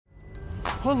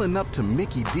Pulling up to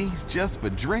Mickey D's just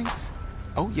for drinks?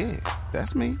 Oh yeah,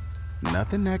 that's me.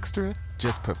 Nothing extra,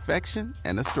 just perfection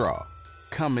and a straw.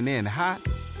 Coming in hot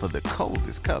for the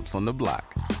coldest cups on the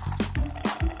block.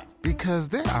 Because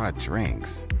there are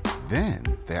drinks. Then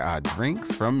there are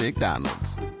drinks from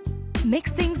McDonald's.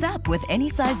 Mix things up with any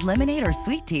size lemonade or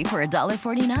sweet tea for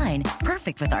 $1.49.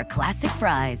 Perfect with our classic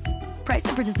fries. Price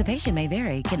and participation may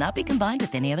vary. Cannot be combined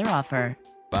with any other offer.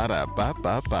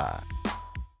 Ba-da-ba-ba-ba.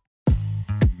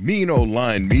 Mean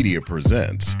Line Media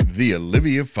presents the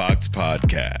Olivia Fox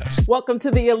Podcast. Welcome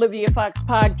to the Olivia Fox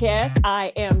Podcast.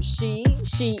 I am she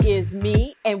is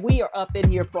me, and we are up in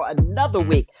here for another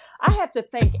week. I have to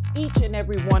thank each and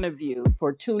every one of you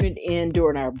for tuning in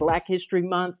during our Black History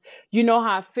Month. You know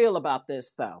how I feel about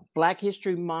this, though. Black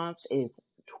History Month is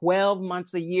 12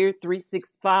 months a year,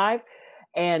 365.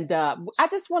 And I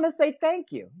just want to say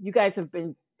thank you. You guys have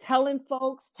been telling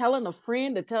folks, telling a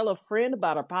friend to tell a friend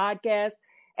about our podcast.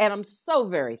 And I'm so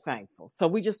very thankful. So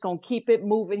we're just going to keep it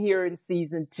moving here in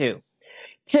season 2.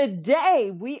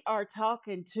 Today, we are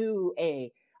talking to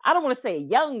I don't want to say a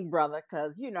young brother,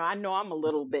 because, I know I'm a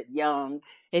little bit young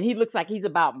and he looks like he's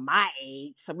about my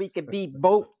age. So we could be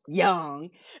both young.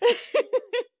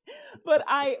 But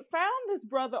I found this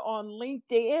brother on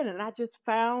LinkedIn and I just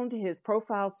found his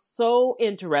profile so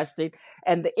interesting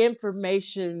and the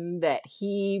information that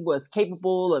he was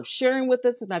capable of sharing with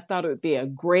us. And I thought it would be a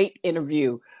great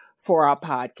interview for our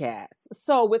podcast.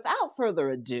 So without further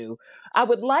ado, I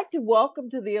would like to welcome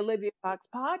to the Olivia Fox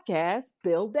Podcast,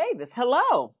 Bill Davis.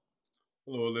 Hello.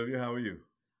 Hello, Olivia. How are you?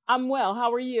 I'm well.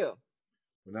 How are you?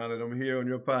 Well, now that I'm here on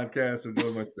your podcast, I'm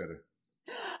doing much better.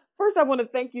 First, I want to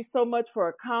thank you so much for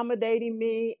accommodating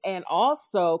me and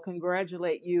also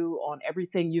congratulate you on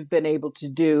everything you've been able to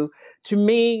do. To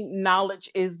me, knowledge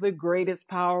is the greatest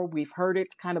power. We've heard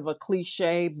it's kind of a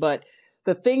cliche, but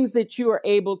the things that you are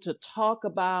able to talk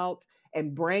about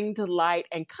and bring to light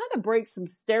and kind of break some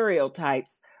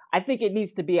stereotypes, I think it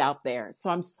needs to be out there. So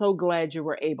I'm so glad you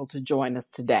were able to join us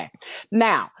today.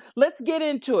 Now, let's get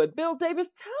into it. Bill Davis,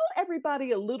 tell everybody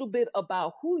a little bit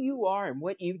about who you are and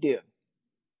what you do.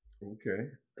 Okay.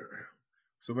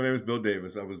 So my name is Bill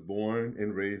Davis. I was born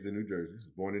and raised in New Jersey. I was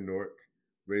born in Newark,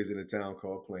 raised in a town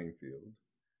called Plainfield.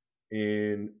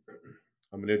 And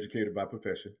I'm an educator by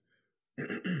profession.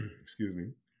 Excuse me.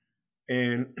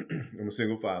 And I'm a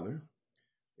single father.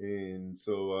 And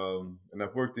so, and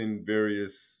I've worked in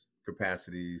various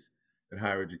capacities in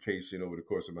higher education over the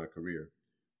course of my career.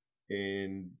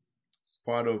 And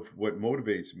part of what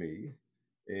motivates me,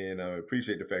 and I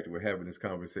appreciate the fact that we're having this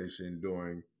conversation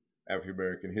during African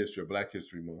American History or Black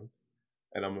History Month.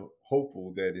 And I'm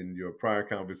hopeful that in your prior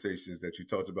conversations that you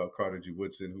talked about Carter G.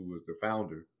 Woodson, who was the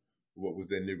founder of what was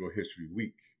then Negro History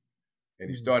Week. And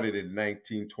he started in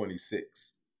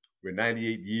 1926. We're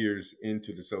 98 years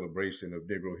into the celebration of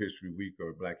Negro History Week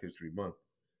or Black History Month.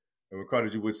 And when Carter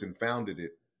G. Woodson founded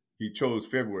it, he chose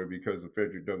February because of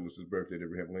Frederick Douglass's birthday,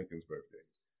 Abraham Lincoln's birthday.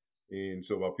 And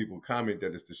so while people comment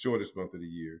that it's the shortest month of the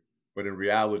year, but in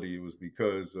reality, it was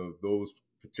because of those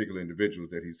particular individuals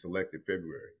that he selected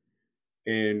February.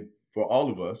 And for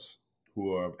all of us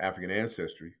who are of African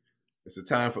ancestry, it's a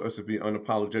time for us to be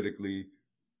unapologetically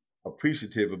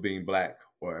appreciative of being Black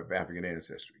or of African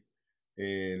ancestry.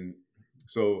 And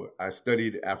so I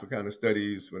studied Africana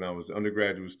Studies when I was an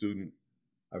undergraduate student.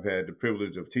 I've had the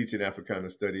privilege of teaching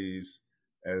Africana Studies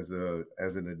as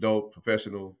an adult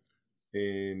professional.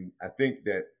 And I think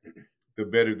that the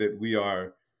better that we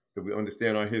are, that we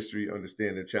understand our history,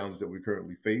 understand the challenges that we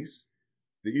currently face,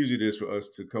 the easier it is for us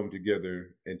to come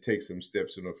together and take some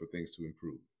steps in order for things to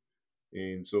improve.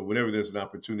 And so whenever there's an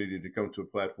opportunity to come to a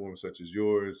platform such as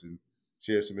yours and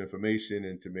share some information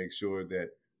and to make sure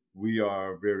that we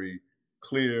are very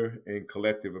clear and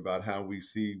collective about how we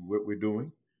see what we're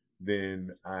doing,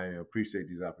 then I appreciate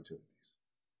these opportunities.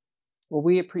 Well,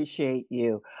 we appreciate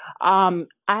you. I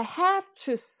have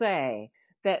to say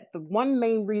that the one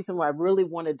main reason why I really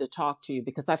wanted to talk to you,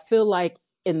 because I feel like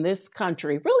in this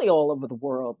country, really all over the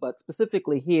world, but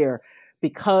specifically here,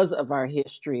 because of our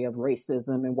history of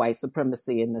racism and white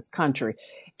supremacy in this country,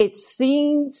 it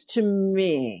seems to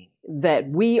me that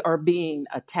we are being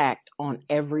attacked on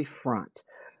every front.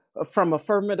 From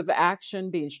affirmative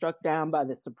action being struck down by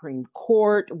the Supreme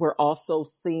Court, we're also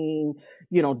seeing,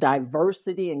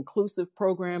 diversity, inclusive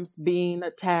programs being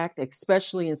attacked,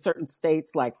 especially in certain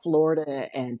states like Florida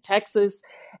and Texas.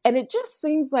 And it just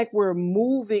seems like we're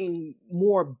moving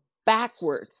more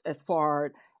backwards as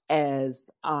far as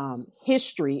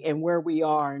history and where we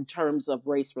are in terms of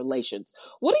race relations.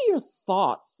 What are your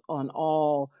thoughts on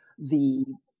all the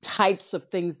types of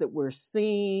things that we're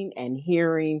seeing and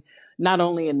hearing, not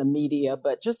only in the media,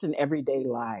 but just in everyday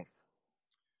life?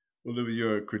 Well, Olivia,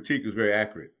 your critique is very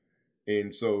accurate.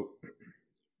 And so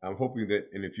I'm hoping that,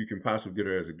 and if you can possibly get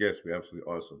her as a guest, it'd be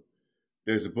absolutely awesome.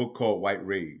 There's a book called White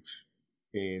Rage.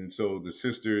 And so the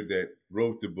sister that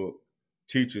wrote the book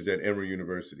teaches at Emory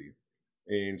University.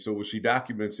 And so what she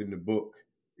documents in the book,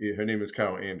 her name is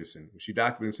Carol Anderson. What she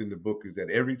documents in the book is that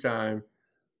every time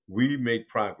we make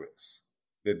progress,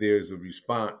 that there's a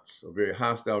response, a very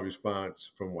hostile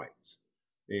response from whites.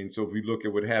 And so if we look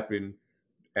at what happened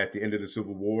at the end of the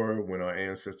Civil War, when our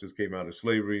ancestors came out of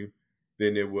slavery,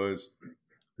 then there was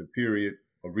the period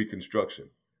of Reconstruction.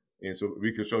 And so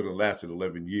Reconstruction lasted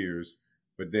 11 years.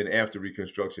 But then after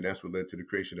Reconstruction, that's what led to the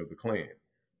creation of the Klan.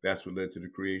 That's what led to the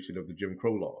creation of the Jim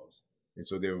Crow laws. And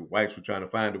so the whites were trying to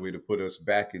find a way to put us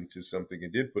back into something,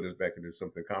 and did put us back into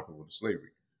something comparable to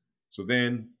slavery. So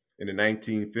then in the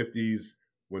 1950s,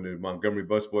 when the Montgomery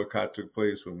bus boycott took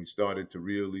place, when we started to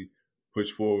really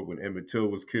push forward, when Emmett Till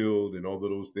was killed and all of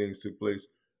those things took place,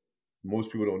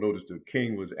 most people don't notice that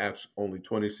King was only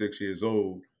 26 years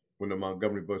old when the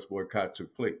Montgomery bus boycott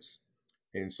took place.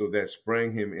 And so that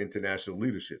sprang him into national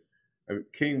leadership. I mean,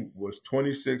 King was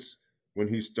 26 when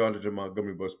he started the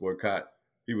Montgomery bus boycott.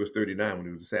 He was 39 when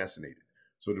he was assassinated.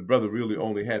 So the brother really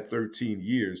only had 13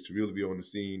 years to really be on the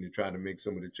scene and try to make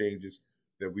some of the changes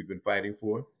that we've been fighting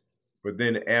for. But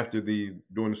then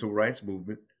during the Civil Rights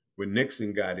Movement, when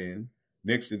Nixon got in,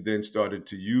 Nixon then started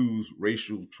to use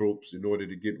racial tropes in order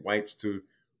to get whites to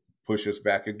push us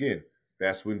back again.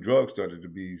 That's when drugs started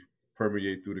to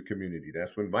permeate through the community.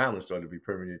 That's when violence started to be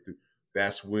permeated through.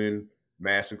 That's when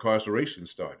mass incarceration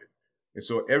started. And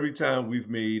so every time we've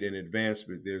made an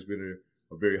advancement, there's been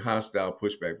a very hostile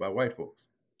pushback by white folks.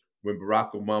 When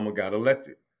Barack Obama got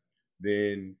elected,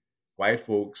 then white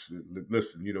folks,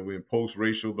 listen, we're in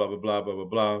post-racial, blah, blah, blah, blah, blah,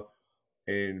 blah.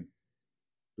 And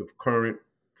the current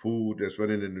food that's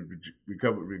running in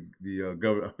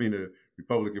the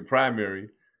Republican primary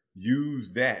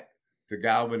used that to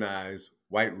galvanize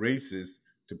white racists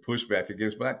to push back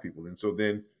against black people. And so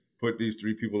then put these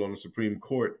three people on the Supreme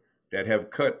Court that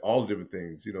have cut all different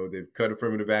things. They've cut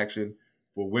affirmative action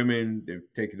for women. They've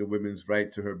taken the women's right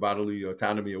to her bodily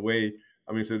autonomy away.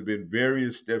 So there have been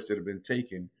various steps that have been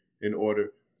taken in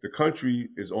order. The country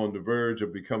is on the verge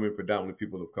of becoming predominantly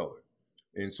people of color.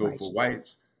 And so for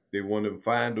whites, they want to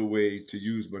find a way to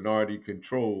use minority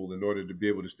control in order to be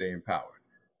able to stay in power.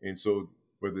 And so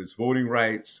whether it's voting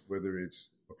rights, whether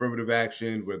it's affirmative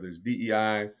action, whether it's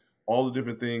DEI, all the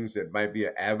different things that might be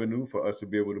an avenue for us to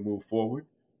be able to move forward,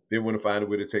 they want to find a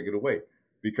way to take it away.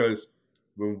 Because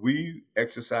when we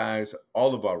exercise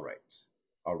all of our rights,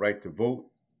 our right to vote,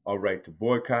 our right to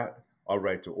boycott, our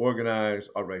right to organize,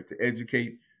 our right to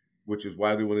educate, which is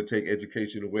why they want to take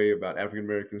education away about African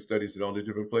American studies in all the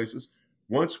different places.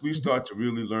 Once we start to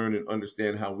really learn and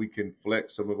understand how we can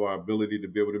flex some of our ability to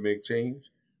be able to make change,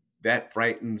 that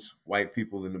frightens white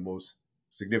people in the most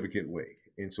significant way.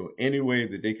 And so any way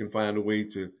that they can find a way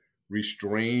to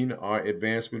restrain our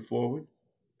advancement forward,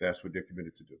 that's what they're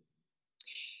committed to do.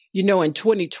 In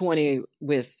 2020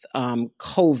 with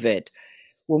COVID,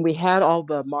 when we had all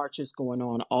the marches going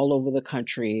on all over the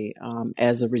country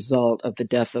as a result of the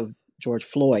death of George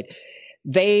Floyd,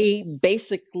 they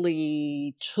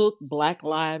basically took Black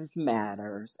Lives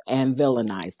Matters and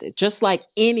villainized it, just like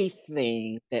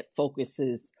anything that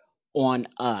focuses on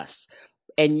us.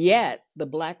 And yet the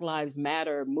Black Lives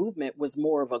Matter movement was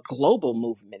more of a global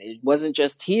movement. It wasn't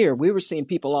just here. We were seeing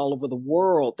people all over the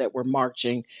world that were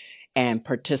marching and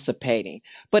participating.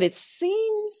 But it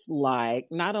seems like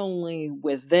not only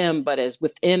with them, but as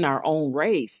within our own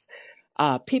race,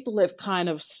 people have kind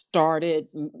of started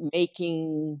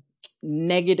making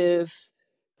negative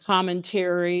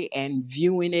commentary and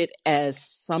viewing it as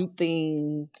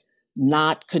something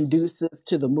not conducive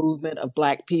to the movement of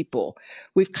Black people.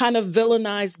 We've kind of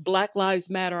villainized Black Lives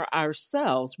Matter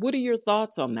ourselves. What are your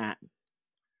thoughts on that?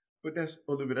 But that's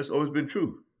always been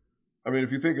true.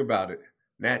 If you think about it,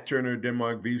 Nat Turner,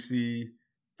 Denmark Vesey,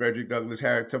 Frederick Douglass,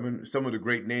 Harriet Tubman, some of the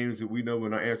great names that we know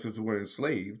when our ancestors were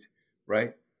enslaved,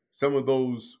 right? Some of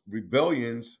those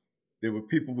rebellions, there were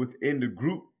people within the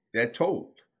group that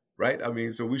told, right?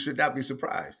 So we should not be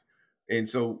surprised. And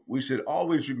so we should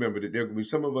always remember that there will be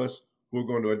some of us who are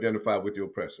going to identify with the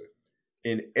oppressor.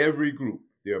 In every group,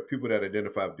 there are people that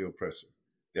identify with the oppressor,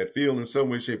 that feel in some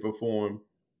way, shape, or form.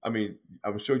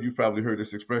 I'm sure you've probably heard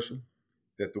this expression,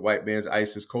 that the white man's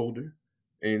ice is colder.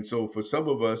 And so for some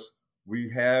of us,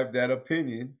 we have that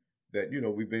opinion that,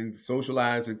 we've been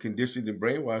socialized and conditioned and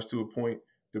brainwashed to a point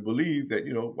to believe that,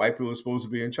 white people are supposed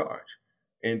to be in charge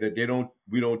and that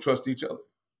we don't trust each other.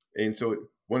 And so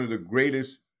one of the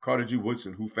greatest, Carter G.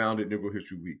 Woodson, who founded Negro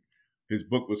History Week, his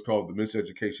book was called The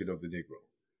Miseducation of the Negro.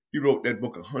 He wrote that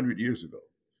book 100 years ago.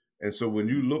 And so when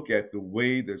you look at the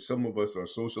way that some of us are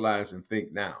socialized and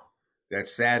think now, that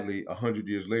sadly 100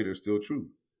 years later is still true.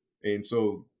 And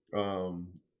so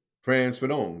Franz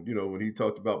Fanon, when he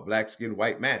talked about black skin,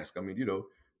 white mask, I mean,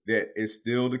 that is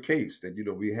still the case that,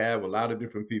 we have a lot of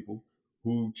different people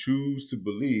who choose to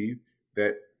believe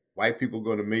that white people are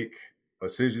going to make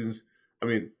decisions. I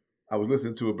mean, I was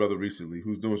listening to a brother recently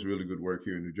who's doing some really good work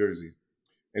here in New Jersey.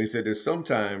 And he said that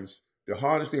sometimes the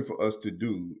hardest thing for us to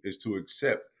do is to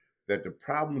accept that the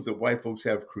problems that white folks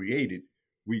have created,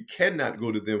 we cannot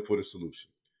go to them for the solution,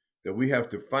 that we have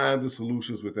to find the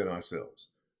solutions within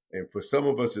ourselves. And for some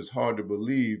of us, it's hard to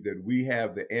believe that we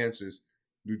have the answers.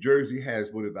 New Jersey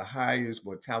has one of the highest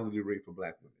mortality rate for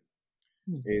black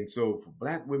women. And so for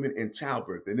black women in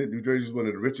childbirth, and New Jersey is one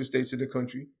of the richest states in the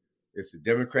country. It's a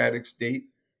Democratic state.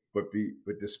 But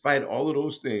despite all of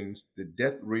those things, the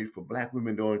death rate for black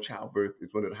women during childbirth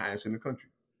is one of the highest in the country.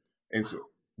 And so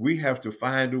we have to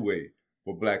find a way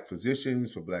for black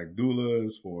physicians, for black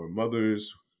doulas, for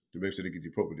mothers to make sure they get the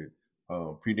appropriate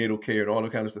prenatal care and all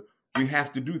that kind of stuff. We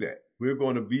have to do that. We're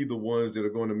going to be the ones that are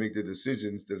going to make the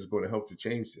decisions that's going to help to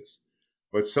change this.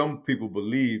 But some people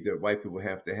believe that white people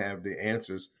have to have the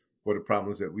answers for the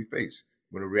problems that we face.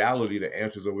 When in reality, the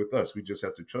answers are with us. We just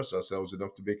have to trust ourselves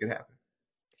enough to make it happen.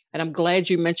 And I'm glad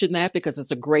you mentioned that because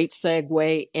it's a great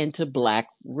segue into Black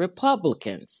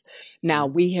Republicans. Now,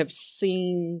 we have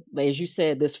seen, as you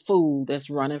said, this fool that's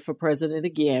running for president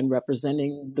again,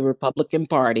 representing the Republican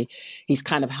Party. He's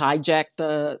kind of hijacked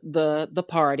the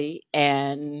party,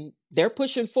 and they're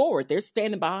pushing forward. They're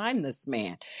standing behind this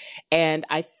man. And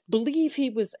I believe he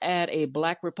was at a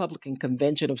Black Republican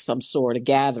convention of some sort, a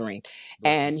gathering.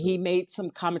 And he made some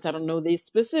comments. I don't know these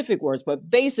specific words, but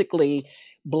basically,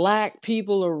 Black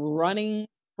people are running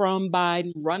from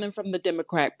Biden, running from the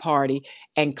Democrat Party,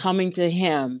 and coming to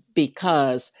him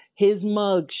because his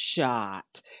mug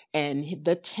shot and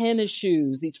the tennis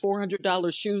shoes, these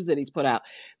 $400 shoes that he's put out,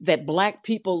 that Black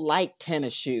people like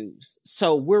tennis shoes.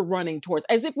 So we're running towards,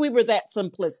 as if we were that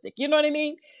simplistic. You know what I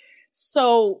mean?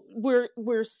 So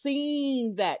we're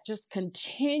seeing that just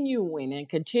continuing and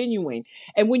continuing.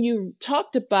 And when you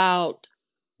talked about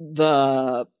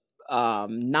the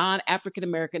non-African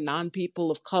American,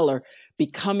 non-people of color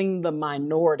becoming the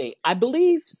minority, I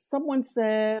believe someone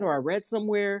said, or I read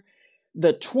somewhere,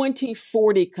 the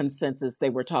 2040 consensus they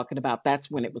were talking about, that's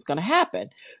when it was going to happen.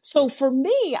 So for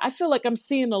me, I feel like I'm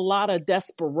seeing a lot of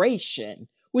desperation.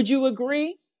 Would you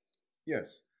agree?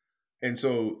 Yes. And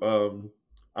so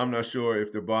I'm not sure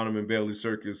if the Barnum and Bailey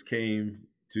Circus came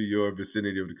to your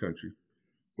vicinity of the country,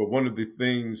 but one of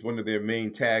their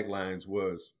main taglines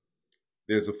was,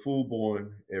 "There's a fool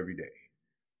born every day."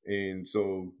 And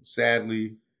so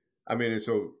sadly,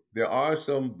 so there are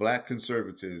some Black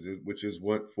conservatives, which is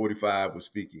what 45 was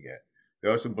speaking at.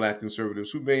 There are some Black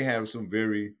conservatives who may have some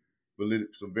very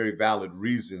valid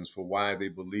reasons for why they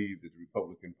believe that the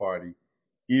Republican Party,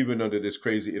 even under this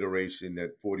crazy iteration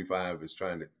that 45 is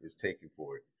taking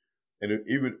for it. And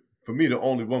even for me, the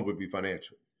only one would be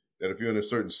financial. That if you're in a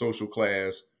certain social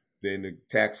class, then the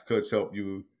tax cuts help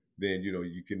you. Then,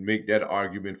 you can make that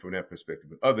argument from that perspective.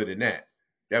 But other than that,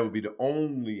 that would be the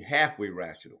only halfway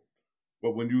rational.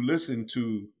 But when you listen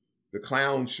to the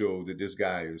clown show that this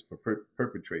guy is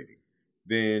perpetrating,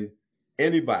 then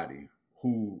anybody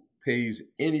who gives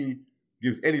any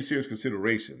serious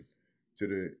consideration to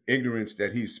the ignorance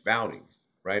that he's spouting,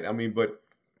 right? But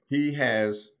he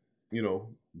has,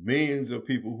 millions of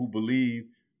people who believe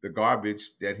the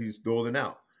garbage that he's doling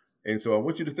out. And so I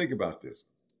want you to think about this.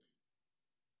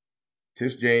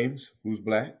 Tish James, who's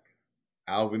Black,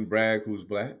 Alvin Bragg, who's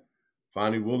Black,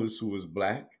 Fonnie Willis, who is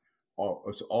Black,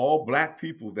 it's all Black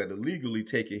people that are legally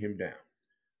taking him down.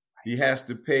 He has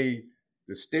to pay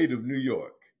the state of New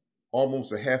York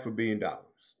almost $500 million.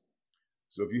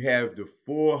 So if you have the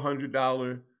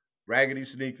 $400 raggedy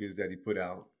sneakers that he put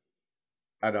out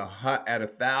at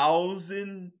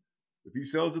 1,000, if he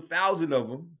sells 1,000 of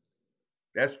them,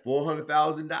 that's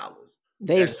 $400,000.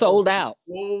 They've sold out.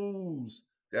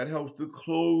 That helps to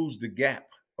close the gap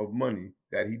of money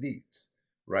that he needs,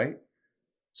 right?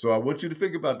 So I want you to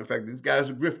think about the fact that this guy's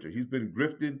a grifter. He's been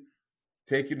grifting,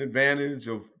 taking advantage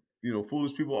of,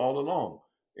 foolish people all along.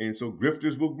 And so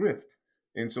grifters will grift.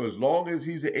 And so as long as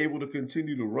he's able to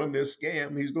continue to run this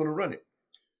scam, he's going to run it.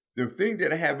 The thing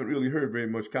that I haven't really heard very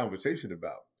much conversation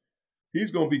about,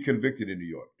 he's going to be convicted in New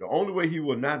York. The only way he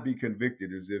will not be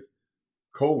convicted is if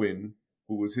Cohen,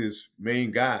 who was his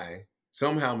main guy,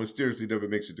 somehow mysteriously never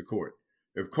makes it to court.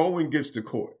 If Cohen gets to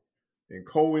court And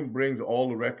Cohen brings all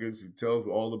the records. He tells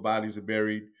where all the bodies are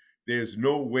buried. There's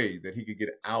no way that he could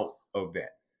get out of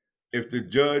that. If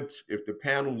the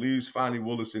panel leaves Fani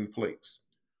Willis in place,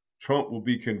 Trump will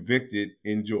be convicted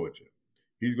in Georgia.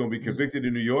 He's going to be convicted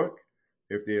in New York.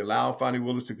 If they allow Fani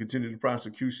Willis to continue the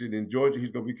prosecution in Georgia,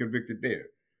 he's going to be convicted there.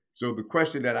 So the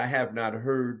question that I have not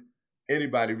heard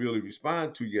anybody really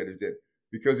respond to yet is that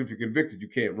because if you're convicted, you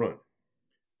can't run,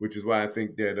 which is why I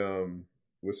think that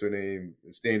what's her name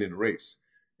is staying in the race.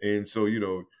 And so,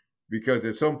 because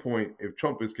at some point, if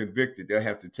Trump is convicted, they'll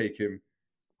have to take him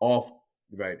off,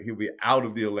 right? He'll be out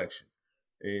of the election.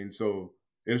 And so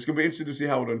it's going to be interesting to see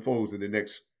how it unfolds in the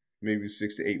next maybe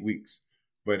 6 to 8 weeks.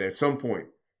 But at some point,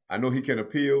 I know he can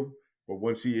appeal, but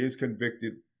once he is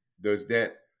convicted, does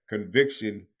that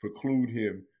conviction preclude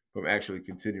him from actually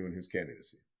continuing his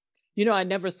candidacy? I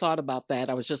never thought about that.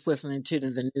 I was just listening to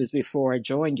the news before I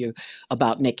joined you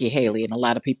about Nikki Haley, and a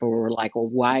lot of people were like, well,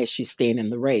 why is she staying in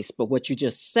the race? But what you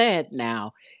just said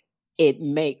now, it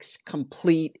makes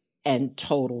complete and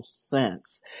total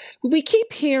sense. We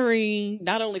keep hearing,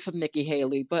 not only from Nikki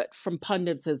Haley, but from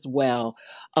pundits as well,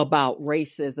 about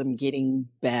racism getting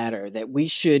better, that we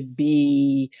should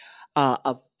be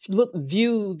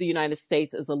view the United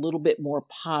States as a little bit more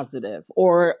positive,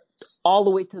 or all the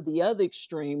way to the other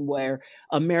extreme where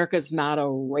America's not a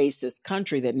racist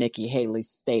country that Nikki Haley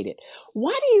stated.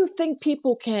 Why do you think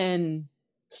people can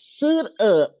sit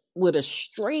up with a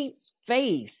straight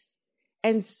face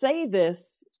and say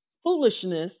this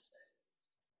foolishness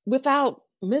without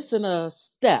missing a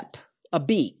step, a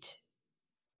beat?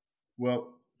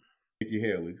 Well, Nikki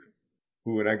Haley,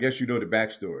 who, and I guess you know the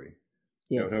backstory.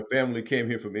 Yes. Her family came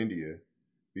here from India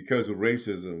because of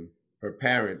racism. Her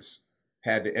parents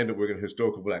had to end up working in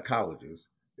historical black colleges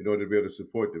in order to be able to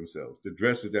support themselves. The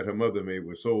dresses that her mother made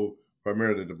were sold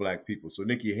primarily to black people. So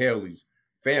Nikki Haley's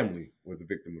family was the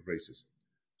victim of racism.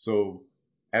 So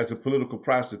as a political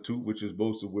prostitute, which is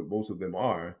most of what most of them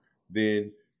are,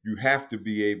 then you have to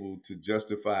be able to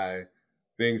justify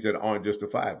things that aren't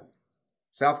justifiable.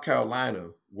 South Carolina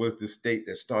was the state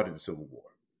that started the Civil War.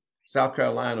 South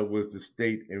Carolina was the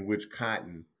state in which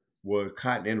cotton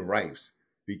and rice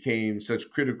became such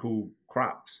critical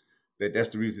crops that's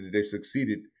the reason that they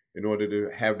succeeded in order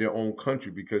to have their own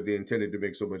country, because they intended to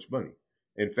make so much money.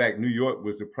 In fact, New York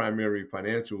was the primary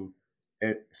financial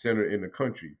center in the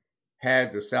country.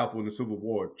 Had the South won the Civil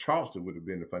War, Charleston would have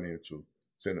been the financial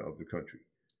center of the country.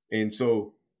 And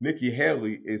so Nikki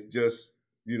Haley is just,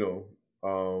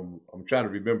 I'm trying to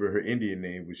remember her Indian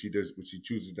name, which she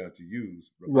chooses not to use.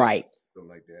 Right. Something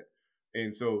like that.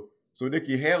 And so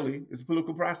Nikki Haley is a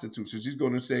political prostitute. So she's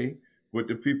going to say what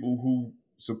the people who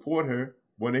support her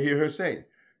want to hear her say.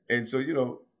 And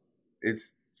so,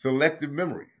 it's selective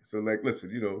memory. So like,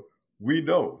 listen, we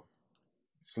know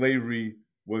slavery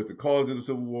was the cause of the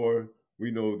Civil War. We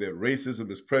know that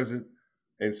racism is present.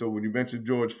 And so when you mentioned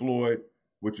George Floyd,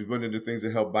 which is one of the things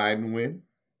that helped Biden win,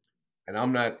 and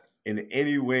I'm not in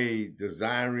any way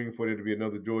desiring for there to be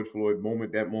another George Floyd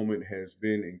moment. That moment has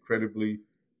been incredibly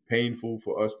painful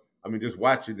for us. I mean, just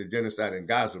watching the genocide in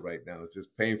Gaza right now, it's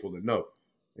just painful enough.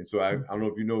 And so I don't know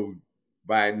if you know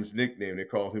Biden's nickname. They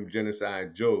call him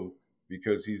Genocide Joe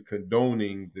because he's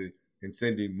condoning and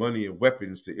sending money and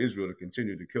weapons to Israel to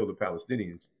continue to kill the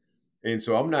Palestinians. And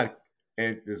so I'm not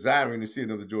desiring to see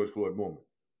another George Floyd moment.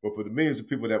 But for the millions of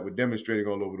people that were demonstrating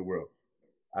all over the world,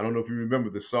 I don't know if you remember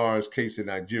the SARS case in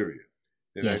Nigeria.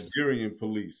 The Nigerian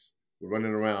police were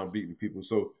running around beating people.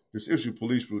 So this issue of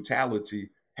police brutality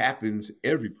happens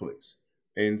every place.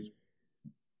 And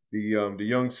the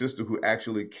young sister who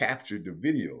actually captured the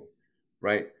video,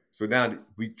 right? So now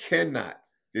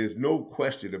there's no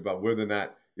question about whether or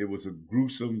not it was a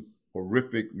gruesome,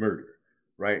 horrific murder,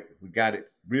 right? We got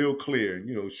it real clear.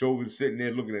 Chauvin's sitting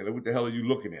there looking at it. What the hell are you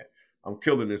looking at? I'm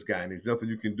killing this guy and there's nothing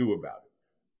you can do about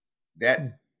it.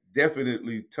 That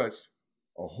definitely touched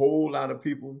a whole lot of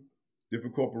people.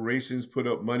 Different corporations put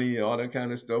up money and all that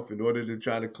kind of stuff in order to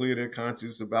try to clear their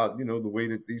conscience about, the way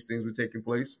that these things were taking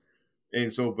place.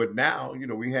 And so, but now,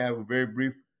 we have a very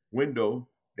brief window.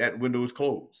 That window is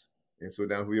closed. And so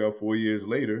now we are 4 years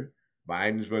later.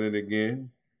 Biden's running again,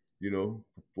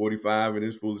 45 and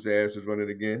his foolish ass is running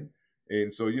again.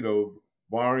 And so,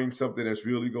 barring something that's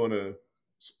really going to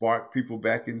spark people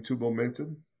back into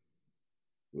momentum,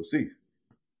 we'll see.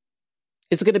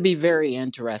 It's going to be very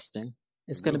interesting.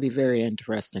 It's going to be very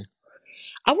interesting.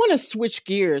 I want to switch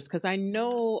gears because I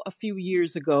know a few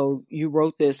years ago you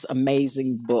wrote this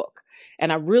amazing book.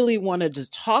 And I really wanted to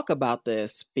talk about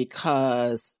this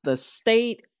because the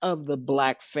state of the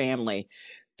Black family,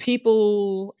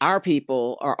 our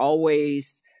people are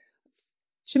always,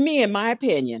 to me, in my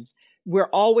opinion, we're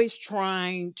always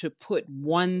trying to put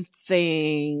one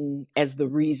thing as the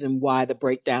reason why the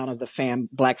breakdown of the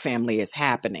Black family is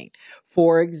happening.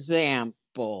 For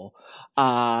example,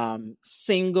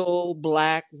 single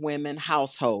Black women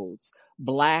households,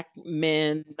 Black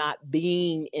men not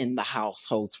being in the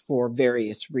households for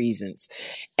various reasons.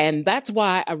 And that's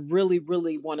why I really,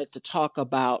 really wanted to talk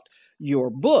about your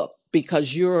book,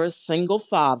 because you're a single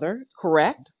father,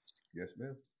 correct? Yes,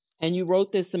 ma'am. And you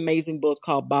wrote this amazing book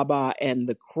called Baba and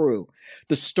the Crew,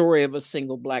 the story of a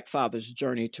single Black father's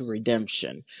journey to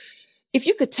redemption. If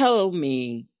you could tell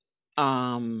me,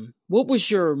 what was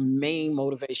your main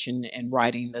motivation in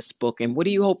writing this book, and what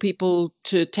do you hope people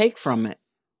to take from it?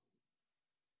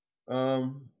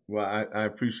 Well, I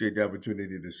appreciate the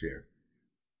opportunity to share.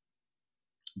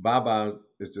 Baba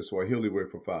is the Swahili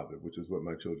word for father, which is what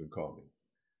my children call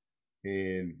me.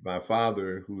 And my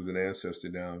father, who's an ancestor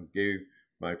now, gave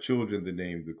my children the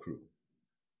name The Crew.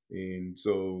 And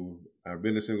so I've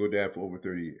been a single dad for over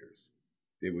 30 years.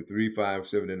 They were 3, 5,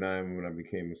 7, and 9 when I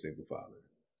became a single father.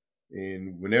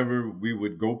 And whenever we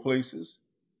would go places,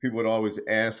 people would always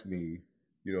ask me,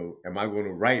 am I going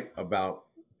to write about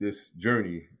this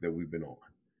journey that we've been on?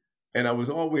 And I was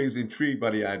always intrigued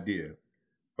by the idea,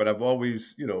 but I've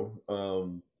always,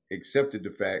 accepted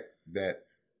the fact that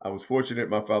I was fortunate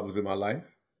my father was in my life.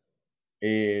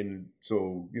 And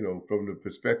so, from the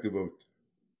perspective of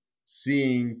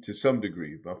seeing to some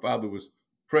degree, my father was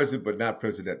present but not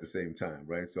present at the same time,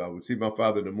 right? So I would see my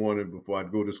father in the morning before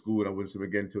I'd go to school, and I wouldn't see him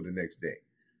again until the next day.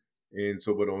 And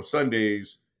so, but on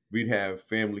Sundays, we'd have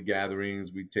family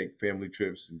gatherings, we'd take family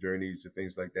trips and journeys and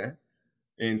things like that.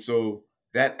 And so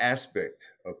that aspect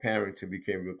of parenting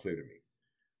became real clear to me.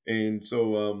 And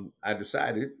so I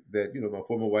decided that, my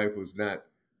former wife was not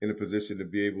in a position to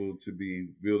be able to be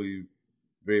really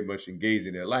very much engaged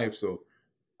in their life. So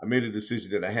I made a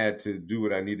decision that I had to do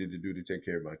what I needed to do to take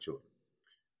care of my children.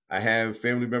 I have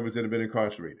family members that have been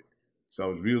incarcerated. So I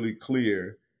was really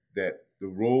clear that the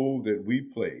role that we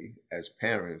play as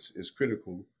parents is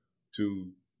critical to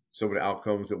some of the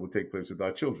outcomes that will take place with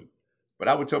our children. But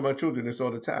I would tell my children this all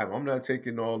the time. I'm not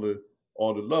taking all the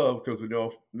love, because when they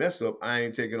all mess up, I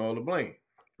ain't taking all the blame.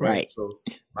 Right. So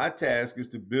my task is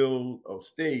to build a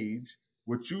stage.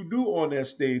 What you do on that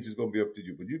stage is going to be up to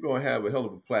you, but you're going to have a hell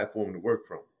of a platform to work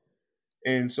from.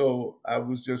 And so I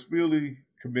was just really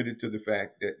committed to the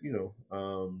fact that,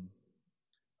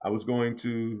 I was going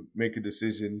to make a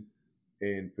decision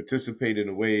and participate in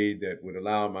a way that would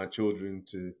allow my children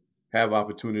to have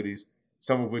opportunities,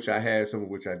 some of which I had, some of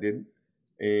which I didn't.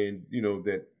 And,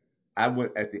 that I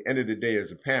went, at the end of the day,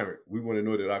 as a parent, we want to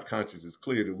know that our conscience is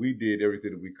clear, that we did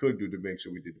everything that we could do to make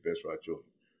sure we did the best for our children.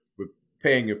 We're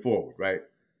paying it forward, right?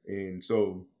 And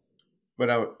so, but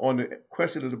on the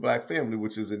question of the Black family,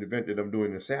 which is an event that I'm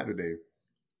doing this Saturday,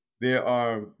 there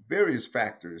are various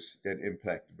factors that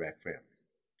impact the Black family.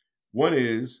 One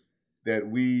is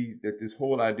that this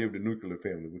whole idea of the nuclear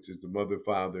family, which is the mother,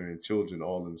 father, and children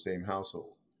all in the same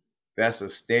household, that's a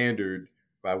standard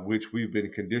by which we've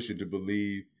been conditioned to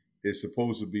believe is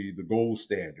supposed to be the gold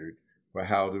standard for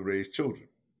how to raise children.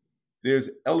 There's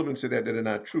elements of that that are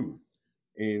not true.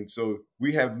 And so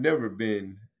we have never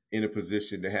been in a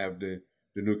position to have the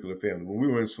nuclear family. When we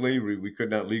were in slavery, we could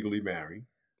not legally marry.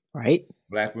 Right.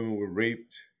 Black women were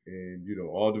raped, and,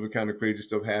 all different kind of crazy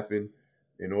stuff happened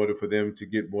in order for them to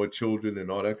get more children and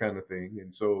all that kind of thing.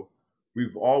 And so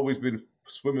we've always been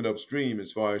swimming upstream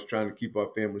as far as trying to keep our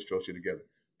family structure together.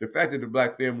 The fact that the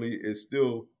Black family is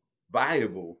still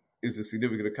viable is a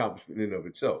significant accomplishment in and of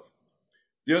itself.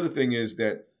 The other thing is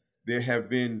that there have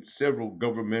been several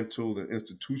governmental and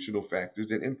institutional factors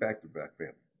that impact the Black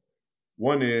family.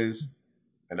 One is,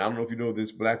 and I don't know if you know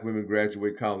this, Black women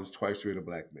graduate college twice the rate of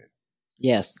Black men.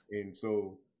 Yes. And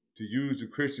so, to use the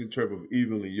Christian term of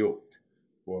evenly yoked,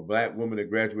 for a Black woman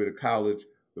that graduated college,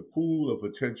 the pool of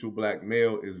potential Black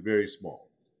male is very small,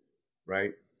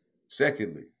 right?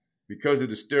 Secondly, because of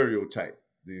the stereotype,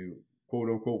 the quote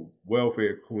unquote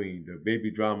welfare queen, the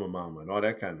baby drama mama, and all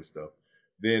that kind of stuff,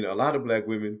 then a lot of Black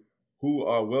women who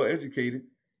are well educated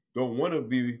don't want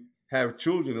to have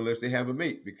children unless they have a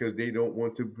mate, because they don't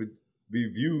want to be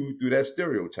viewed through that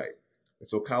stereotype. And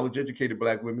so college educated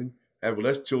Black women have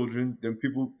less children than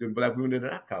Black women that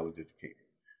are not college educated.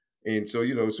 And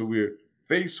so, so we're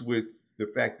faced with the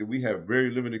fact that we have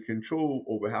very limited control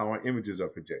over how our images are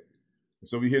projected. And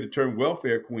so we hear the term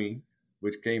welfare queen,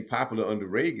 which became popular under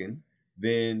Reagan.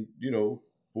 Then,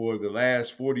 for the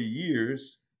last 40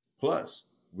 years plus,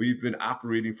 we've been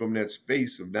operating from that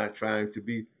space of not trying to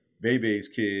be baby's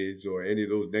kids or any of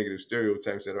those negative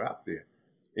stereotypes that are out there.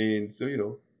 And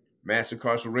so, mass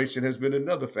incarceration has been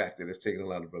another factor that's taken a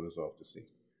lot of brothers off the scene.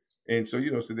 And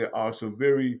so, so there are some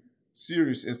very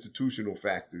serious institutional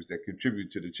factors that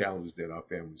contribute to the challenges that our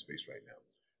families face right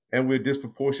now. And we're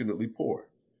disproportionately poor.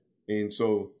 And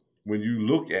so when you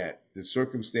look at the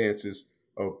circumstances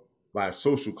of my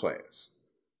social class,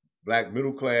 Black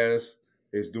middle class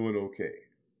is doing okay.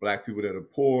 Black people that are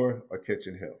poor are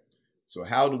catching hell. So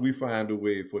how do we find a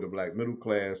way for the Black middle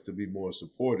class to be more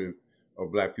supportive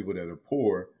of Black people that are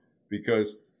poor?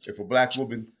 Because if a Black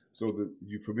woman,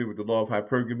 you familiar with the law of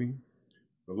hypergamy?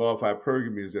 The law of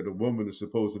hypergamy is that a woman is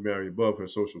supposed to marry above her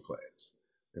social class.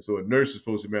 And so a nurse is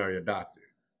supposed to marry a doctor,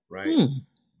 right?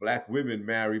 Black women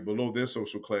marry below their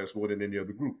social class more than any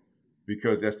other group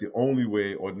because that's the only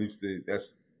way, or at least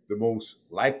that's the most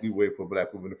likely way for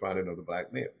Black women to find another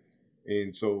Black male.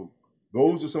 And so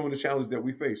those are some of the challenges that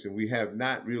we face. And we have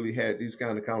not really had these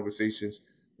kind of conversations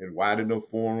in wide enough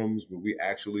forums where we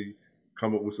actually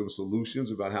come up with some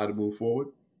solutions about how to move forward.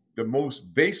 The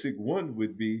most basic one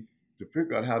would be to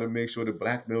figure out how to make sure that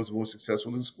Black males are more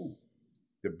successful in school.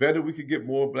 The better we could get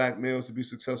more Black males to be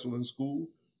successful in school,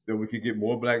 then we could get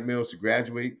more Black males to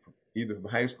graduate either from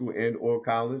high school and or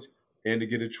college and to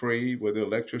get a trade, whether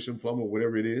electrician, plumber,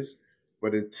 whatever it is.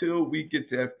 But until we get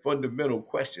to that fundamental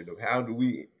question of how do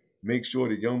we make sure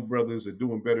that young brothers are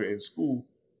doing better in school,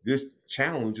 this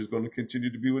challenge is going to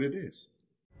continue to be what it is.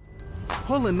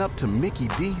 Pulling up to Mickey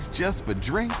D's just for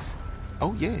drinks?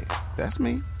 Oh yeah, that's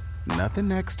me.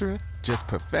 Nothing extra, just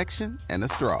perfection and a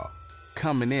straw.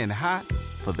 Coming in hot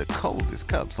for the coldest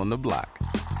cups on the block.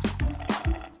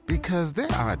 Because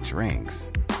there are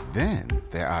drinks. Then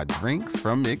there are drinks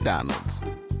from McDonald's.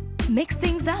 Mix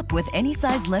things up with any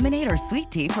size lemonade or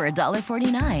sweet tea for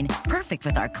 $1.49. Perfect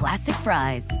with our classic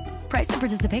fries. Price and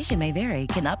participation may vary.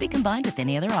 Cannot be combined with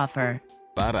any other offer.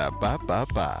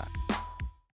 Ba-da-ba-ba-ba.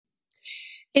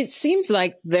 It seems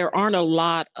like there aren't a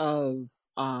lot of,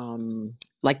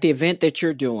 like the event that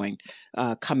you're doing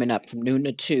coming up from noon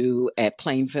to 2 at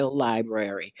Plainfield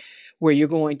Library, where you're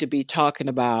going to be talking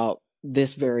about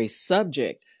this very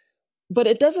subject. But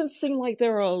it doesn't seem like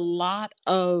there are a lot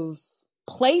of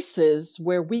places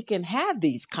where we can have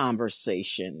these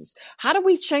conversations. How do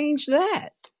we change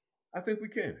that? I think we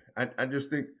can. I just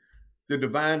think the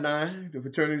Divine Nine, the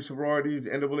fraternities, sororities, the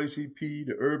NAACP,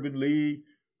 the Urban League.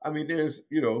 I mean,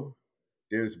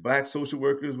 there's Black social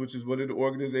workers, which is one of the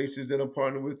organizations that I'm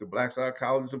partnered with, the Black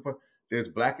psychologists. There's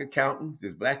Black accountants,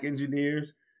 there's Black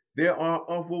engineers. There are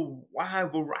a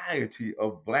wide variety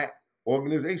of Black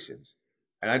organizations.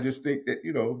 And I just think that,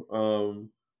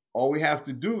 all we have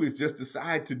to do is just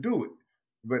decide to do it.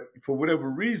 But for whatever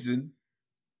reason,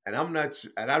 and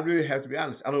I really have to be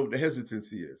honest, I don't know what the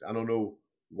hesitancy is. I don't know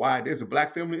why. There's a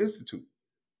Black Family Institute.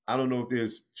 I don't know if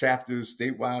there's chapters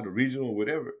statewide or regional or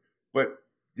whatever, but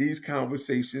these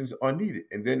conversations are needed.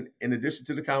 And then in addition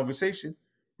to the conversation,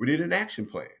 we need an action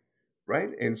plan, right?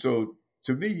 And so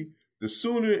to me, the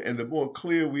sooner and the more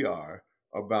clear we are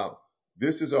about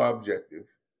this is our objective,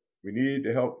 we need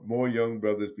to help more young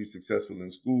brothers be successful in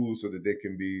school so that they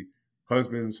can be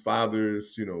husbands,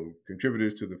 fathers,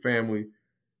 contributors to the family.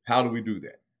 How do we do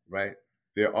that, right?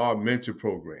 There are mentor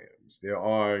programs. There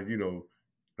are,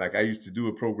 like I used to do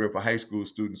a program for high school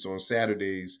students on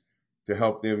Saturdays to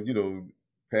help them,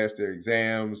 pass their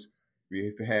exams.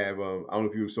 We have, I don't know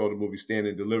if you saw the movie Stand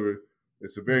and Deliver.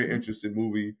 It's a very interesting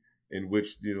movie in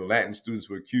which, Latin students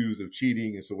were accused of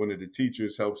cheating. And so one of the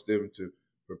teachers helps them to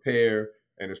prepare.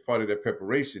 And as part of that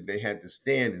preparation, they had to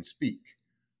stand and speak.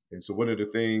 And so one of the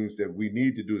things that we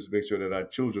need to do is make sure that our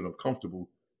children are comfortable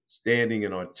standing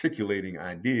and articulating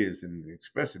ideas and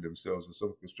expressing themselves in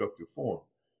some constructive form.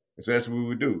 And so that's what we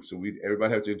would do. So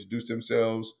everybody had to introduce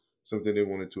themselves, something they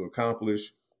wanted to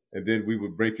accomplish. And then we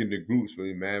would break into groups,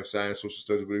 whether math, science, social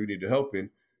studies, whatever we need to help in.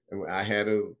 And I had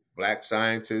a Black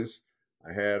scientist.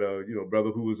 I had a, brother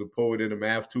who was a poet and a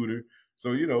math tutor.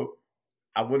 So,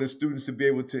 I wanted students to be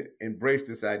able to embrace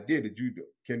this idea that you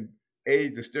can, A,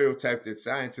 the stereotype that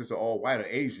scientists are all white or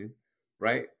Asian,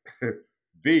 right?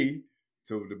 B,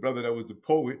 so the brother that was the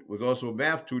poet was also a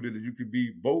math tutor, that you could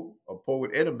be both a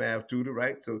poet and a math tutor,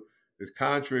 right? So it's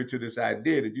contrary to this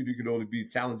idea that you can only be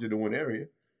talented in one area.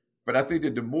 But I think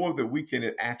that the more that we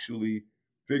can actually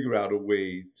figure out a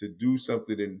way to do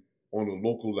something on a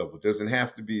local level, it doesn't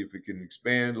have to be, if it can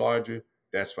expand larger,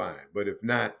 that's fine. But if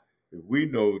not, if we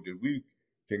know that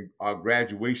our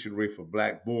graduation rate for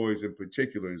Black boys in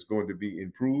particular is going to be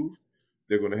improved,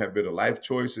 they're going to have better life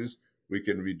choices. We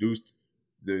can reduce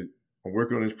I'm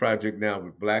working on this project now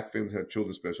with Black families who have children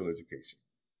in special education.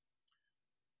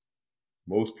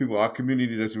 Most people, our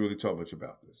community doesn't really talk much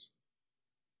about this.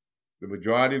 The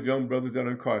majority of young brothers that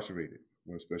are incarcerated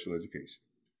were in special education.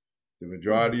 The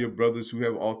majority of brothers who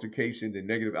have altercations and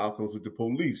negative outcomes with the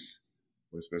police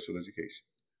were in special education.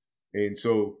 And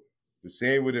so the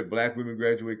same way that black women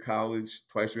graduate college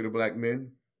twice the rate of black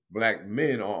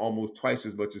men are almost twice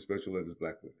as much in special ed as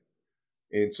black women.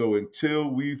 And so until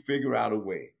we figure out a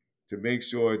way to make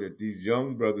sure that these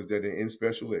young brothers that are in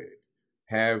special ed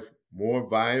have more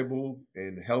viable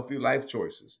and healthy life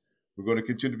choices, we're going to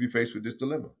continue to be faced with this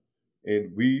dilemma.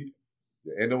 And we,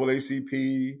 the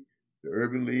NAACP, the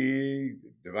Urban League,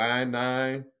 the Divine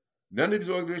Nine, none of these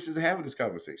organizations are having this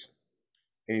conversation.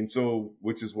 And so,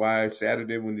 which is why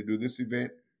Saturday, when we do this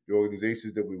event, the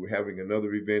organizations that we were having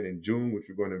another event in June, which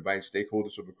we're going to invite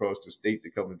stakeholders from across the state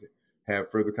to come and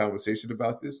have further conversation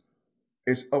about this.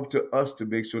 It's up to us to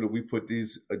make sure that we put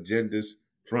these agendas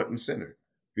front and center.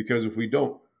 Because if we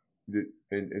don't,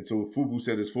 and so Fubu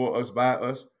said it's for us, by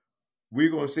us,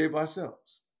 we're going to save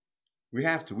ourselves. We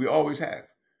have to. We always have.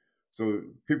 So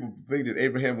people think that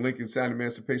Abraham Lincoln signed the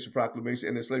Emancipation Proclamation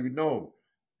and the slavery. No.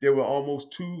 There were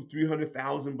almost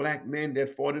 300,000 black men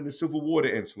that fought in the Civil War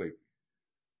to end slavery.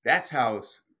 That's how,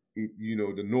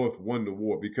 the North won the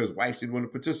war, because whites didn't want to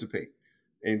participate.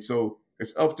 And so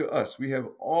it's up to us. We have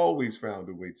always found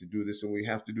a way to do this, and we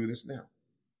have to do this now.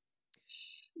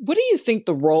 What do you think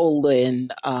the role in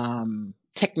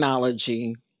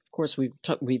technology? Of course,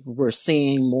 we're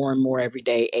seeing more and more every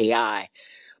day AI,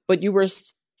 but you were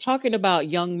talking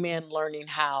about young men learning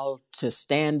how to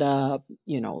stand up,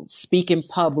 speak in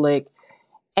public.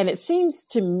 And it seems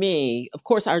to me, of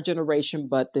course, our generation,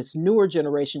 but this newer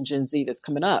generation, Gen Z, that's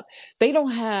coming up, they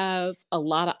don't have a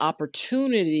lot of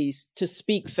opportunities to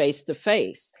speak face to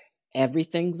face.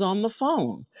 Everything's on the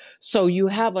phone. So you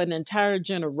have an entire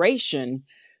generation,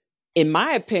 in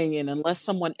my opinion, unless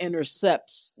someone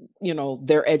intercepts,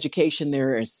 their education,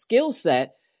 their skill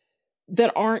set,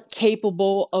 that aren't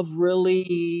capable of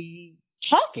really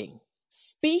talking,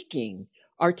 speaking,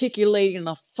 articulating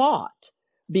a thought,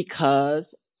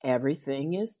 because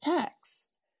everything is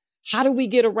text. How do we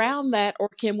get around that, or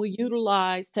can we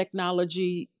utilize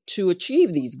technology to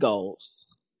achieve these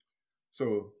goals?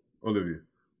 So, Olivia,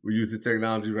 we use the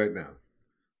technology right now.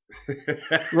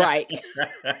 Right.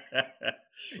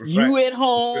 You at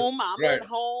home, I'm right. at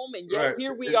home, and yet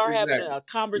here we are having a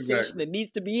conversation that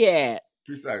needs to be had.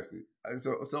 Precisely.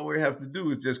 So what we have to do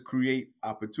is just create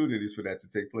opportunities for that to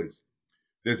take place.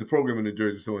 There's a program in New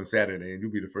Jersey, so on Saturday, and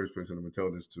you'll be the first person I'm going to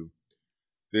tell this to.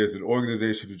 There's an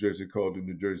organization in New Jersey called the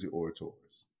New Jersey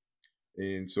Orators.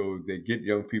 And so they get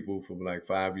young people from like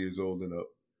 5 years old and up,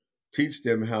 teach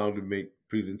them how to make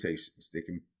presentations. They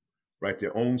can write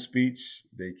their own speech.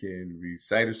 They can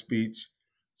recite a speech.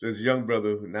 So there's a young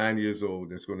brother, 9 years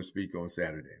old, that's going to speak on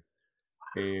Saturday.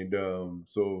 And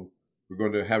so we're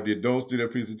going to have the adults do their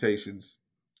presentations.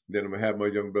 Then I'm going to have my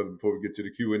young brother, before we get to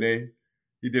the Q&A,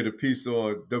 he did a piece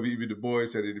on W.E.B. Du Bois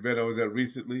at an event I was at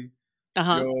recently.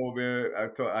 Yo, man,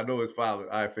 I know his father,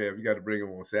 fam, you got to bring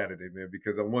him on Saturday, man,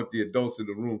 because I want the adults in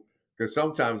the room. Because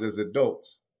sometimes as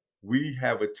adults, we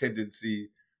have a tendency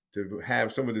to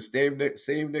have some of the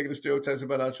same negative stereotypes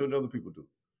about our children other people do.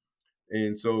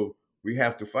 And so we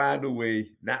have to find a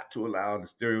way not to allow the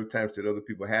stereotypes that other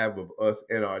people have of us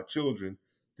and our children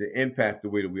to impact the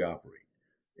way that we operate.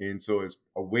 And so it's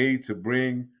a way to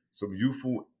bring some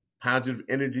youthful, positive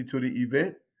energy to the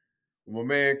event. When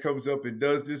my man comes up and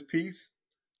does this piece,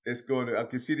 I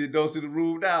can see the adults in the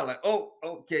room now, like, oh,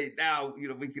 okay, now,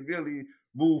 we can really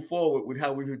move forward with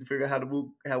how we need to figure out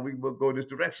how we will go in this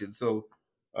direction. So,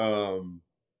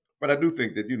 but I do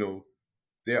think that,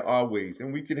 there are ways,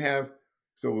 and we can have,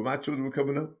 so when my children were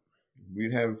coming up,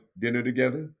 we'd have dinner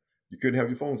together. You couldn't have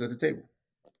your phones at the table.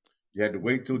 You had to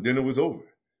wait till dinner was over.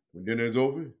 When dinner is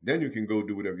over, then you can go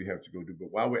do whatever you have to go do.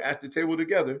 But while we're at the table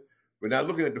together, we're not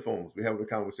looking at the phones. We're having a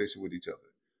conversation with each other.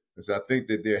 And so I think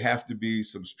that there have to be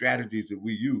some strategies that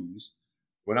we use.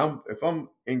 If I'm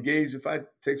engaged, if I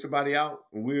take somebody out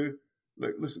and we're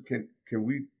like, listen, can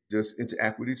we just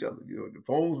interact with each other? The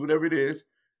phones, whatever it is,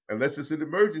 unless it's an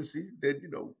emergency, then,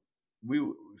 we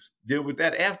deal with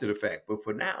that after the fact. But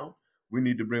for now, we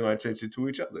need to bring our attention to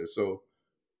each other. So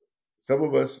some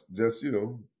of us just,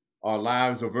 our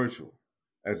lives are virtual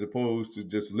as opposed to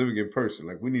just living in person.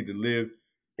 Like, we need to live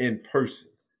in person,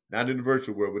 not in the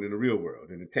virtual world, but in the real world,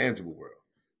 in the tangible world.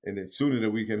 And the sooner that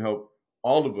we can help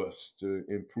all of us to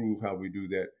improve how we do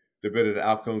that, the better the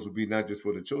outcomes will be, not just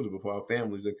for the children, but for our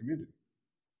families and community.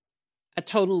 I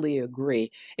totally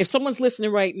agree. If someone's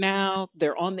listening right now,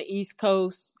 they're on the East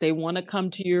Coast, they want to come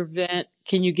to your event,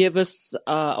 can you give us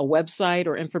a website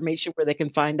or information where they can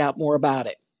find out more about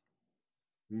it?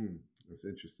 That's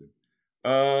interesting.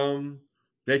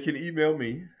 They can email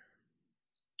me.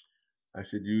 I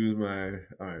should use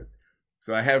all right.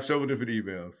 So I have several different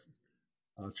emails.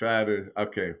 I'll try to,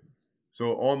 okay.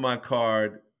 So on my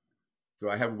card, so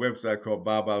I have a website called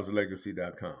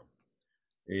babaslegacy.com.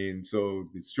 And so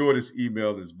the shortest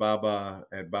email is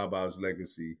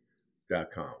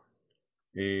baba@babaslegacy.com.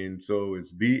 And so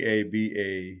it's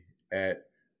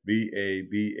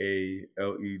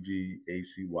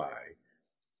BABA@BABALEGACY.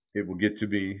 It will get to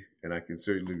me, and I can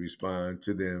certainly respond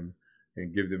to them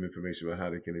and give them information about how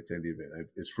they can attend the event.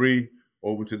 It's free,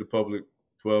 open to the public,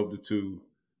 12 to 2.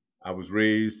 I was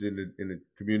raised in the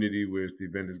community where the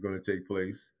event is going to take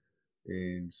place,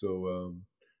 and so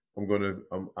I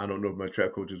don't know if my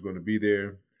track coach is going to be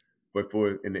there, but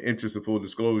in the interest of full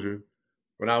disclosure,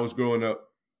 when I was growing up,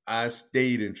 I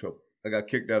stayed in trouble. I got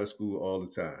kicked out of school all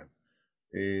the time,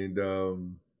 and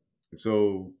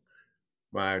so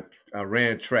I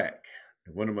ran track.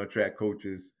 And one of my track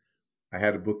coaches, I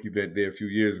had a book event there a few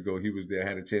years ago. He was there. I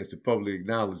had a chance to publicly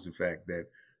acknowledge the fact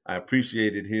that I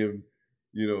appreciated him,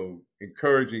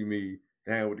 encouraging me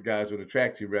to hang with the guys on the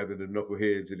track team rather than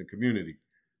knuckleheads in the community.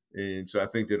 And so I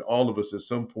think that all of us at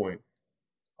some point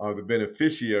are the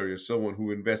beneficiary of someone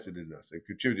who invested in us and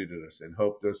contributed to us and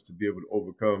helped us to be able to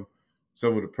overcome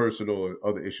some of the personal or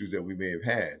other issues that we may have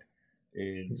had.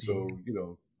 And so,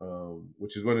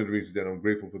 which is one of the reasons that I'm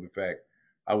grateful for the fact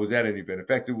I was at an event. In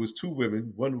fact, there was 2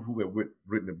 women, one who had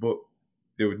written a book.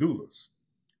 They were doulas,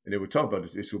 and they were talking about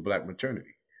this issue of Black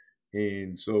maternity.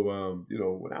 And so,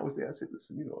 when I was there, I said,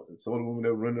 listen, some of the women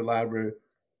that run the library,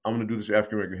 I'm going to do this for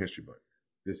African American History Month.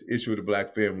 This issue of the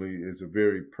Black family is a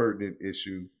very pertinent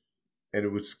issue, and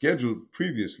it was scheduled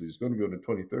previously. It's going to be on the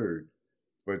 23rd.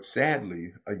 But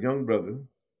sadly, a young brother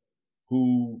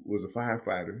who was a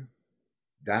firefighter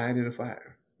died in a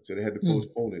fire. So they had to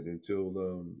postpone it until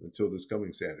this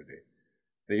coming Saturday.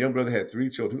 The young brother had 3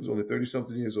 children. He was only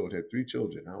 30-something years old, had 3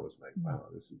 children. I was like, wow,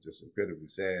 this is just incredibly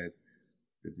sad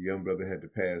that the young brother had to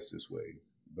pass this way.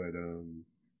 But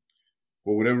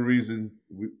for whatever reason,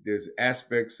 there's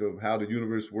aspects of how the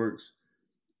universe works.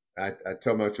 I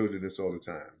tell my children this all the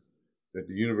time, that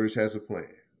the universe has a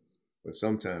plan, but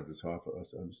sometimes it's hard for us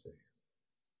to understand.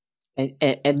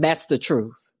 And that's the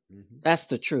truth. Mm-hmm. That's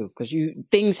the truth. Because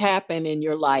things happen and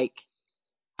you're like,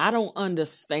 I don't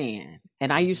understand.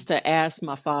 And I used to ask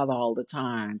my father all the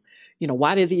time,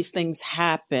 why do these things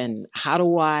happen? How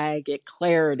do I get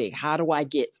clarity? How do I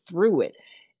get through it?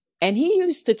 And he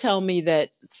used to tell me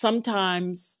that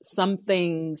sometimes some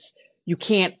things you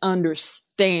can't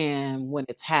understand when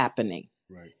it's happening.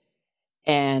 Right.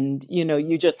 And,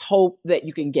 you just hope that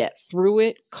you can get through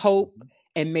it, cope,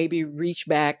 and maybe reach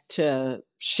back to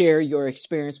share your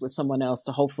experience with someone else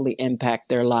to hopefully impact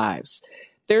their lives.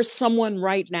 There's someone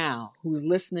right now who's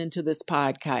listening to this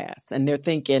podcast and they're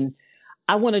thinking,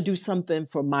 I want to do something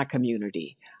for my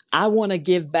community. I want to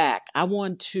give back. I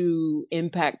want to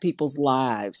impact people's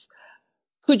lives.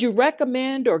 Could you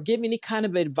recommend or give any kind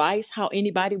of advice how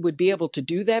anybody would be able to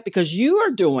do that? Because you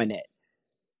are doing it.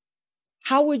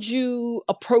 How would you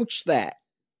approach that?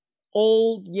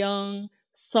 Old, young,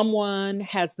 someone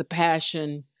has the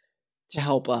passion to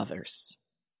help others.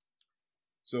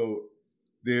 So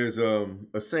there's a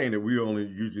saying that we only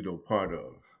usually know part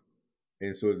of.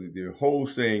 And so the whole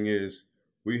saying is,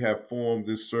 we have formed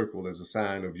this circle as a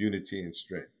sign of unity and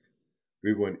strength.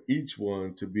 We want each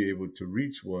one to be able to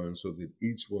reach one so that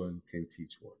each one can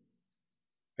teach one.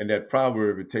 And that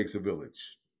proverb, it takes a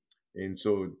village. And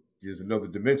so there's another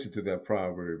dimension to that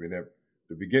proverb. And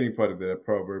the beginning part of that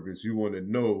proverb is you want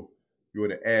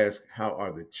to ask, how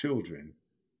are the children?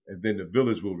 And then the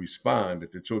village will respond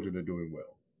that the children are doing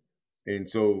well. And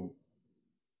so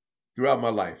throughout my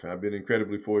life, I've been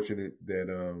incredibly fortunate that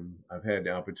I've had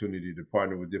the opportunity to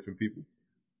partner with different people.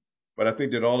 But I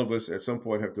think that all of us at some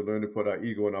point have to learn to put our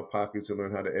ego in our pockets and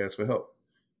learn how to ask for help.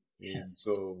 Yes. And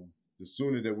so the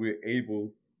sooner that we're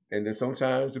able, and then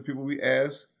sometimes the people we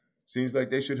ask seems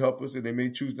like they should help us and they may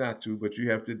choose not to, but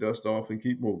you have to dust off and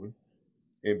keep moving.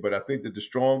 But I think that the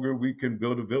stronger we can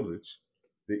build a village,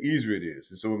 the easier it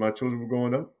is. And so when my children were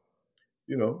growing up,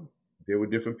 there were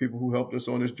different people who helped us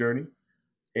on this journey.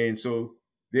 And so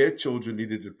their children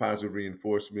needed the positive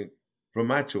reinforcement from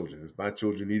my children, as my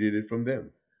children needed it from them.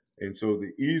 And so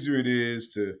the easier it is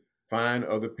to find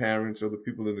other parents, other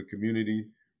people in the community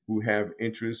who have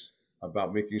interests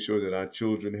about making sure that our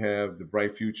children have the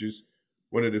bright futures.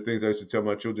 One of the things I used to tell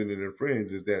my children and their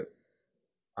friends is that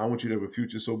I want you to have a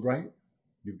future so bright,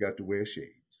 you've got to wear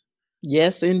shades.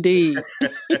 Yes, indeed.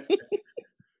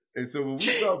 And so when we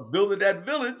start building that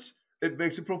village, it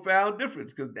makes a profound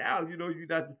difference because now, you're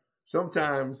not,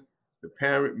 sometimes the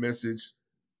parent message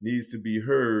needs to be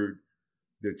heard.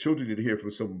 The children need to hear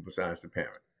from someone besides the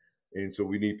parent. And so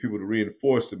we need people to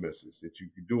reinforce the message that you're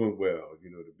doing well,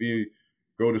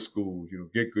 go to school,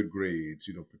 get good grades,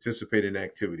 participate in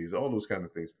activities, all those kind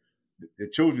of things. The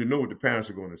children know what the parents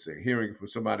are going to say. Hearing it from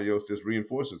somebody else just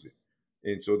reinforces it.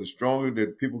 And so the stronger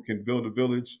that people can build a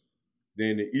village,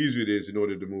 then the easier it is in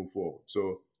order to move forward.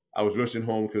 So I was rushing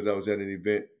home because I was at an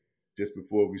event just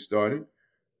before we started.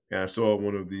 And I saw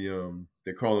one of the,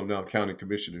 they call them now county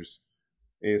commissioners.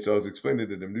 And so I was explaining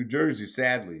to them, New Jersey,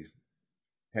 sadly,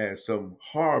 has some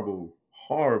horrible,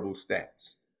 horrible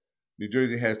stats. New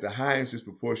Jersey has the highest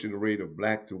disproportionate rate of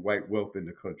black to white wealth in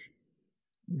the country,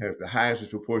 has the highest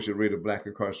disproportionate rate of black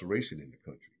incarceration in the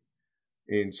country.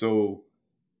 And so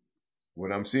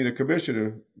when I'm seeing a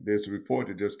commissioner, there's a report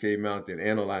that just came out that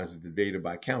analyzes the data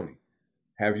by county.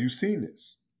 Have you seen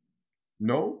this?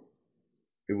 No?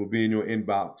 It will be in your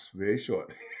inbox very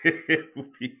shortly.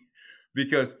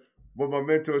 Because what my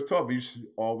mentors taught me, you should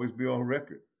always be on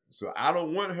record. So I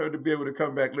don't want her to be able to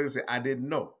come back later and say, I didn't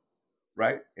know,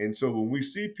 right? And so when we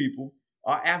see people,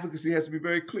 our advocacy has to be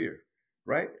very clear,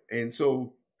 right? And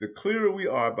so the clearer we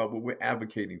are about what we're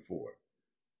advocating for,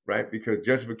 right? Because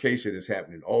gentrification is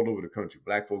happening all over the country.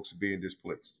 Black folks are being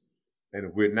displaced. And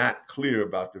if we're not clear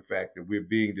about the fact that we're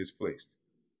being displaced,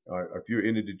 if you're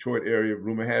in the Detroit area,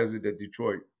 rumor has it that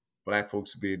Detroit, black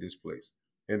folks are being displaced.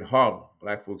 In Harlem,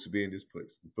 black folks are being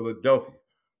displaced. In Philadelphia,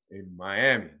 in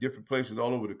Miami, different places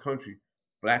all over the country,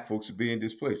 black folks are being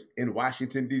displaced. In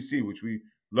Washington, D.C., which we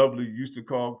lovely used to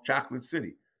call Chocolate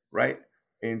City, right?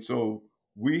 And so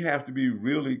we have to be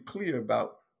really clear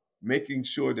about making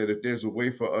sure that if there's a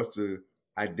way for us to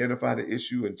identify the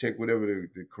issue and take whatever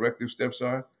the corrective steps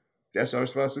are, that's our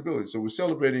responsibility. So we're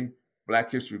celebrating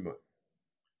Black History Month.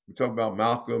 We talk about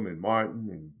Malcolm and Martin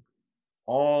and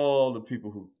all the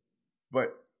people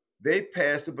but they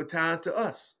passed the baton to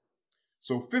us.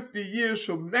 So 50 years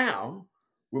from now,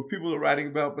 when people are writing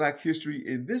about Black history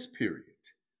in this period,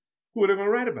 who are they going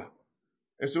to write about?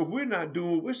 And so if we're not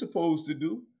doing what we're supposed to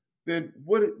do, then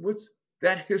what's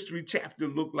that history chapter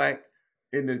look like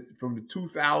from the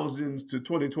 2000s to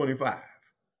 2025?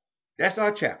 That's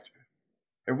our chapter.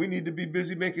 And we need to be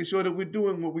busy making sure that we're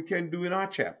doing what we can do in our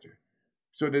chapter,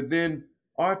 so that then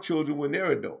our children, when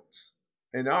they're adults,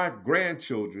 and our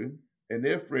grandchildren and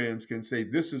their friends can say,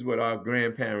 this is what our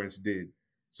grandparents did.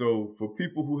 So for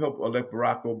people who helped elect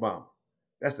Barack Obama,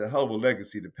 that's a hell of a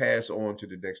legacy to pass on to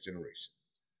the next generation.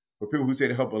 For people who say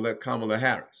to help elect Kamala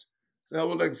Harris, it's a hell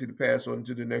of a legacy to pass on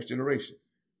to the next generation.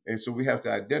 And so we have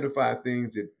to identify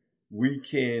things that we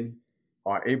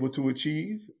are able to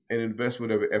achieve and invest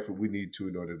whatever effort we need to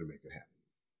in order to make it happen.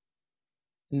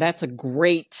 That's a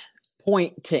great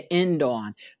point to end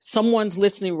on. Someone's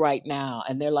listening right now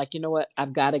and they're like, you know what?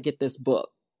 I've got to get this book.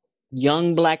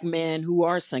 Young Black men who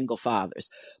are single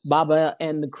fathers, Baba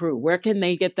and the Crew. Where can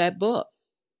they get that book?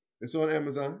 It's on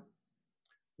Amazon.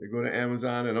 They go to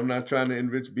Amazon, and I'm not trying to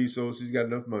enrich Bezos. He's got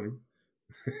enough money.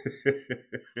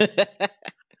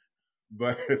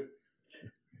 But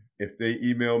if they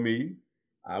email me,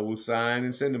 I will sign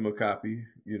and send them a copy,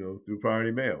 through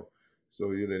priority mail. So,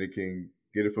 they can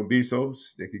get it from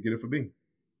Bezos, they can get it from me.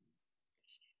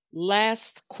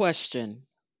 Last question.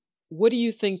 What do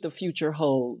you think the future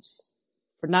holds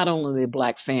for not only the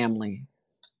Black family,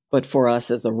 but for us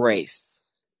as a race?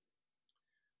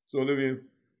 So, Olivia,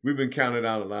 we've been counted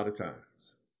out a lot of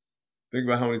times. Think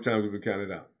about how many times we've been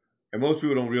counted out. And most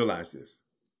people don't realize this.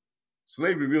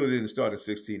 Slavery really didn't start in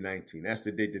 1619. That's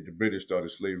the date that the British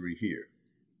started slavery here.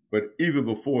 But even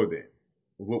before then,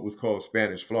 what was called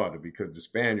Spanish Florida, because the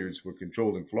Spaniards were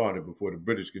controlling Florida before the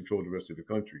British controlled the rest of the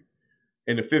country.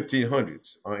 In the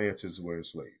 1500s, our ancestors were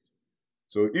enslaved.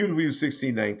 So even if we use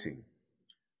 1619,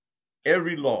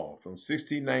 every law from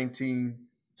 1619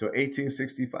 to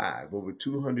 1865, over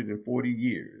 240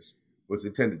 years, was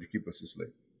intended to keep us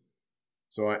enslaved.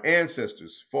 So our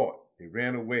ancestors fought, they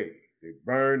ran away, they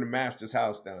burned the master's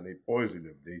house down, they poisoned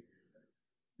him, they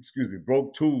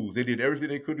broke tools, they did everything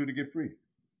they could do to get free.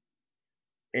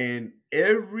 And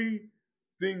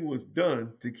everything was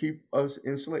done to keep us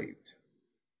enslaved.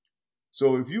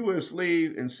 So if you were a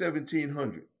slave in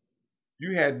 1700,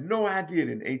 you had no idea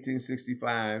that in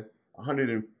 1865,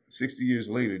 160 years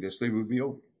later, that slavery would be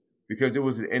over, because there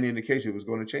wasn't any indication it was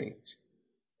going to change.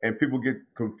 And people get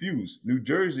confused. New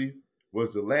Jersey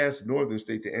was the last northern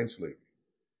state to end slavery.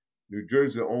 New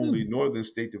Jersey, the only northern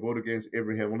state to vote against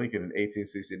Abraham Lincoln in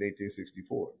 1860 and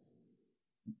 1864.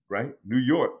 Right? New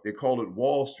York, they call it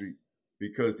Wall Street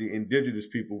because the indigenous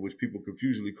people, which people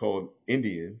confusingly called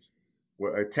Indians,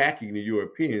 were attacking the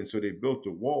Europeans, so they built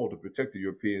a wall to protect the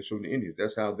Europeans from the Indians.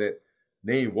 That's how that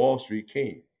name Wall Street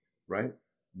came, right?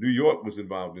 New York was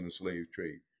involved in the slave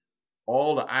trade.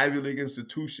 All the Ivy League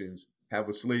institutions have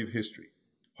a slave history.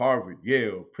 Harvard,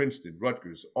 Yale, Princeton,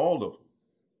 Rutgers, all of them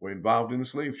were involved in the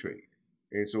slave trade.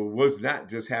 And so it was not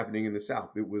just happening in the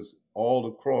South, it was all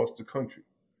across the country.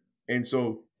 And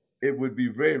so it would be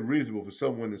very reasonable for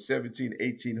someone in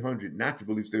 1800 not to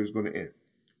believe slavery was going to end.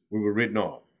 We were written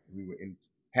off. We were in,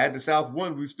 had the South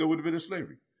won, we still would have been in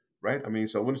slavery, right? I mean,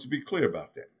 so I want us to be clear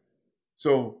about that.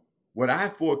 So what I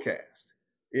forecast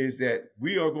is that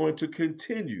we are going to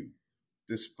continue,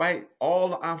 despite all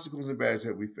the obstacles and barriers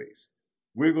that we face,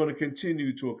 we're going to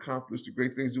continue to accomplish the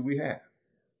great things that we have.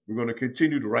 We're going to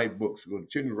continue to write books. We're going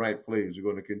to continue to write plays.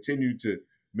 We're going to continue to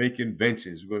make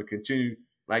inventions. We're going to continue,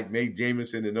 like Mae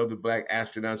Jemison and other Black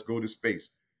astronauts go to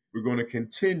space. We're going to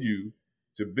continue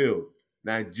to build.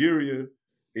 Nigeria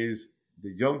is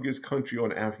the youngest country on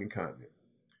the African continent.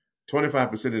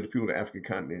 25% of the people on the African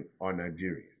continent are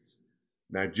Nigerians.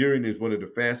 Nigeria is one of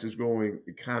the fastest growing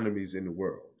economies in the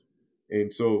world.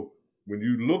 And so when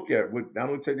you look at what not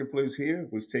only taking place here,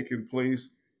 what's taking place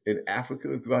in Africa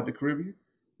and throughout the Caribbean,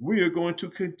 we are going to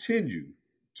continue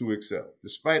to excel,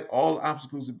 despite all the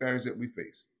obstacles and barriers that we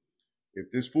face.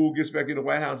 If this fool gets back in the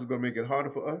White House, it's going to make it harder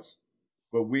for us.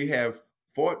 But we have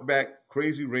fought back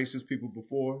crazy racist people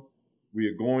before. We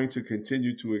are going to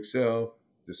continue to excel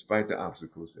despite the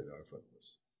obstacles that are in front of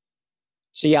us.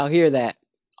 So y'all hear that?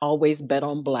 Always bet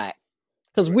on Black.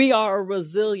 Because we are a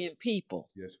resilient people.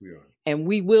 Yes, we are. And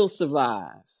we will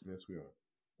survive. Yes, we are.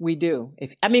 We do.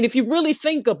 If you really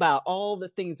think about all the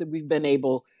things that we've been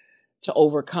able to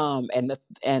overcome and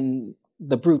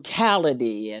the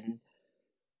brutality and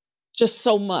just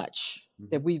so much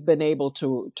that we've been able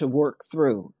to work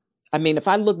through. I mean, if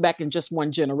I look back in just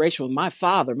one generation with my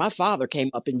father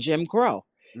came up in Jim Crow.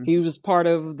 Mm-hmm. He was part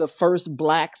of the first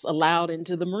Blacks allowed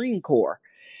into the Marine Corps.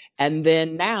 And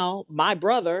then now my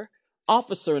brother,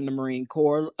 officer in the Marine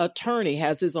Corps, attorney,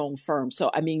 has his own firm. So,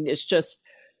 I mean, it's just,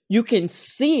 you can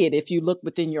see it if you look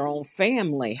within your own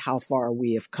family, how far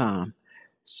we have come.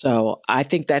 So I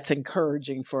think that's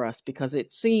encouraging for us because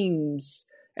it seems,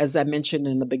 as I mentioned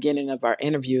in the beginning of our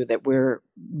interview, that we're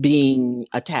being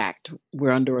attacked.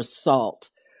 We're under assault,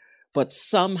 but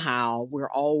somehow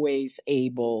we're always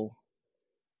able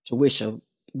to wish a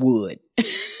would.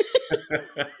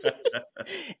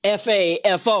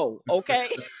 FAFO, okay?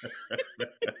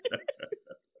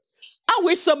 I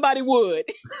wish somebody would.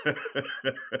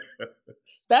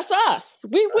 That's us.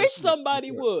 We wish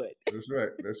somebody would. That's right.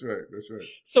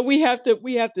 So we have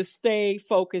to stay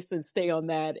focused and stay on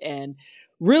that and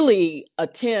really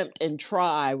attempt and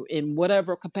try in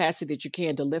whatever capacity that you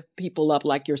can to lift people up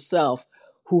like yourself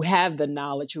who have the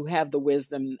knowledge, who have the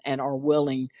wisdom and are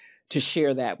willing to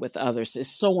share that with others. It's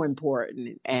so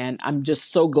important. And I'm just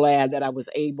so glad that I was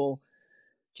able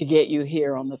to get you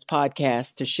here on this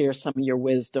podcast to share some of your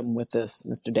wisdom with us,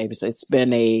 Mr. Davis. It's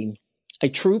been a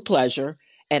true pleasure.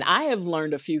 And I have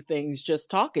learned a few things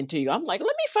just talking to you. I'm like, let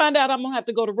me find out. I'm going to have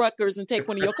to go to Rutgers and take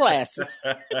one of your classes.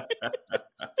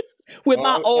 With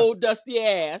my old dusty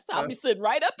ass. I'll be sitting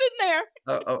right up in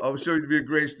there. I'm sure you'd be a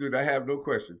great student. I have no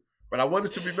question. But I want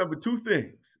us to remember two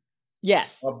things.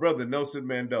 Yes. Our brother Nelson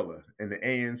Mandela and the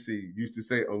ANC used to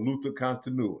say, "A luta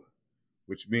continua,"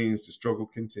 which means the struggle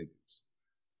continues.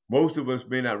 Most of us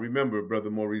may not remember Brother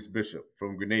Maurice Bishop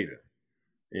from Grenada.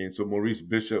 And so Maurice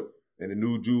Bishop and the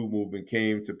New Jew movement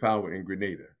came to power in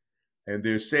Grenada. And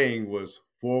their saying was,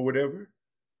 forward ever,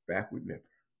 backward never.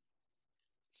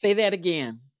 Say that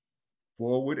again.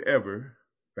 Forward ever,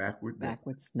 backward never.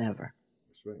 Backwards never.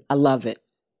 That's right. I love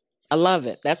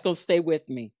it. That's going to stay with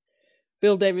me.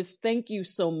 Bill Davis, thank you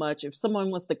so much. If someone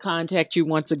wants to contact you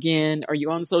once again, are you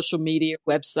on social media,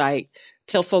 website?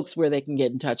 Tell folks where they can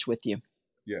get in touch with you.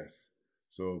 Yes.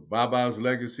 So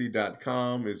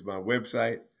babaslegacy.com is my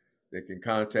website. They can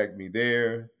contact me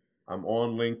there. I'm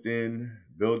on LinkedIn,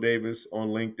 Bill Davis on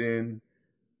LinkedIn.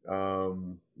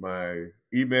 My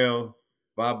email,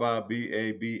 Baba,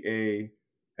 B-A-B-A,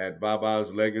 at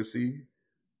Baba's Legacy.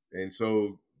 And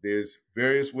so there's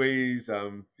various ways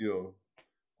I'm,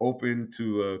 open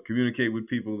to communicate with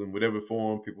people in whatever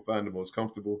form people find the most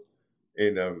comfortable.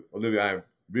 And Olivia, I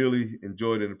really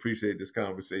enjoyed and appreciate this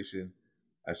conversation.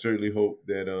 I certainly hope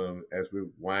that as we're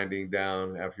winding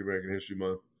down African American History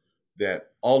Month,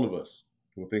 that all of us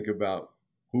will think about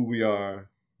who we are,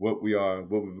 what we've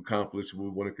accomplished, what we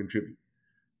want to contribute.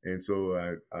 And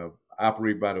so I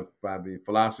operate by the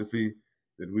philosophy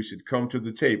that we should come to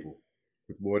the table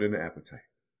with more than an appetite.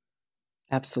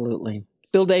 Absolutely.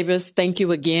 Bill Davis, thank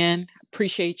you again.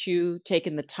 Appreciate you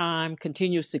taking the time.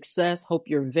 Continued success. Hope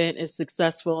your event is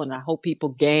successful, and I hope people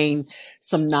gain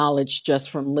some knowledge just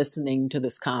from listening to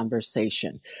this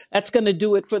conversation. That's going to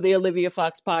do it for the Olivia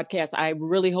Fox podcast. I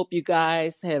really hope you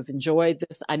guys have enjoyed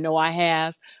this. I know I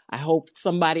have. I hope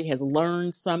somebody has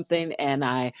learned something, and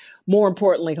I, more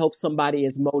importantly, hope somebody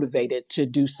is motivated to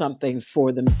do something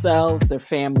for themselves, their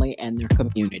family, and their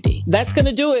community. That's going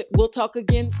to do it. We'll talk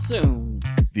again soon.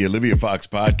 The Olivia Fox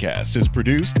podcast is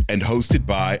produced and hosted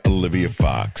by Olivia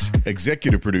Fox.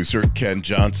 Executive producer Ken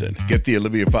Johnson. Get the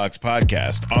Olivia Fox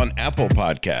podcast on Apple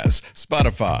Podcasts,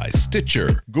 Spotify,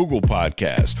 Stitcher, Google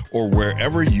Podcasts, or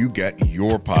wherever you get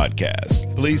your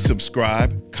podcasts. Please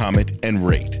subscribe, comment, and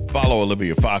rate. Follow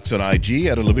Olivia Fox on IG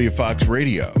at Olivia Fox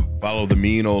Radio. Follow the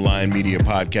Mean Old Line Media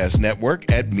Podcast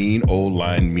Network at Mean Old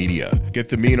Line Media. Get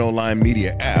the Mean Old Line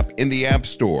Media app in the App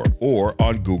Store or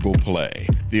on Google Play.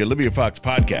 The Olivia Fox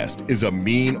Podcast is a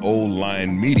Mean Old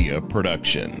Line Media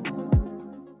production.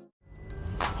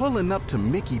 Pulling up to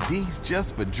Mickey D's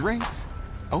just for drinks?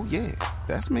 Oh yeah,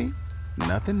 that's me.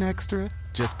 Nothing extra,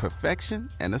 just perfection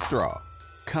and a straw.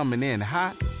 Coming in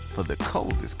hot for the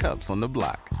coldest cups on the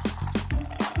block.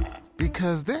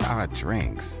 Because there are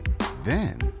drinks.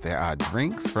 Then there are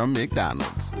drinks from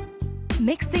McDonald's.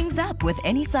 Mix things up with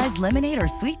any size lemonade or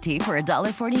sweet tea for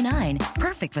 $1.49.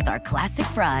 Perfect with our classic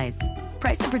fries.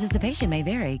 Price and participation may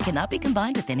vary. Cannot be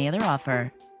combined with any other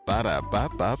offer.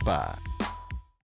 Ba-da-ba-ba-ba.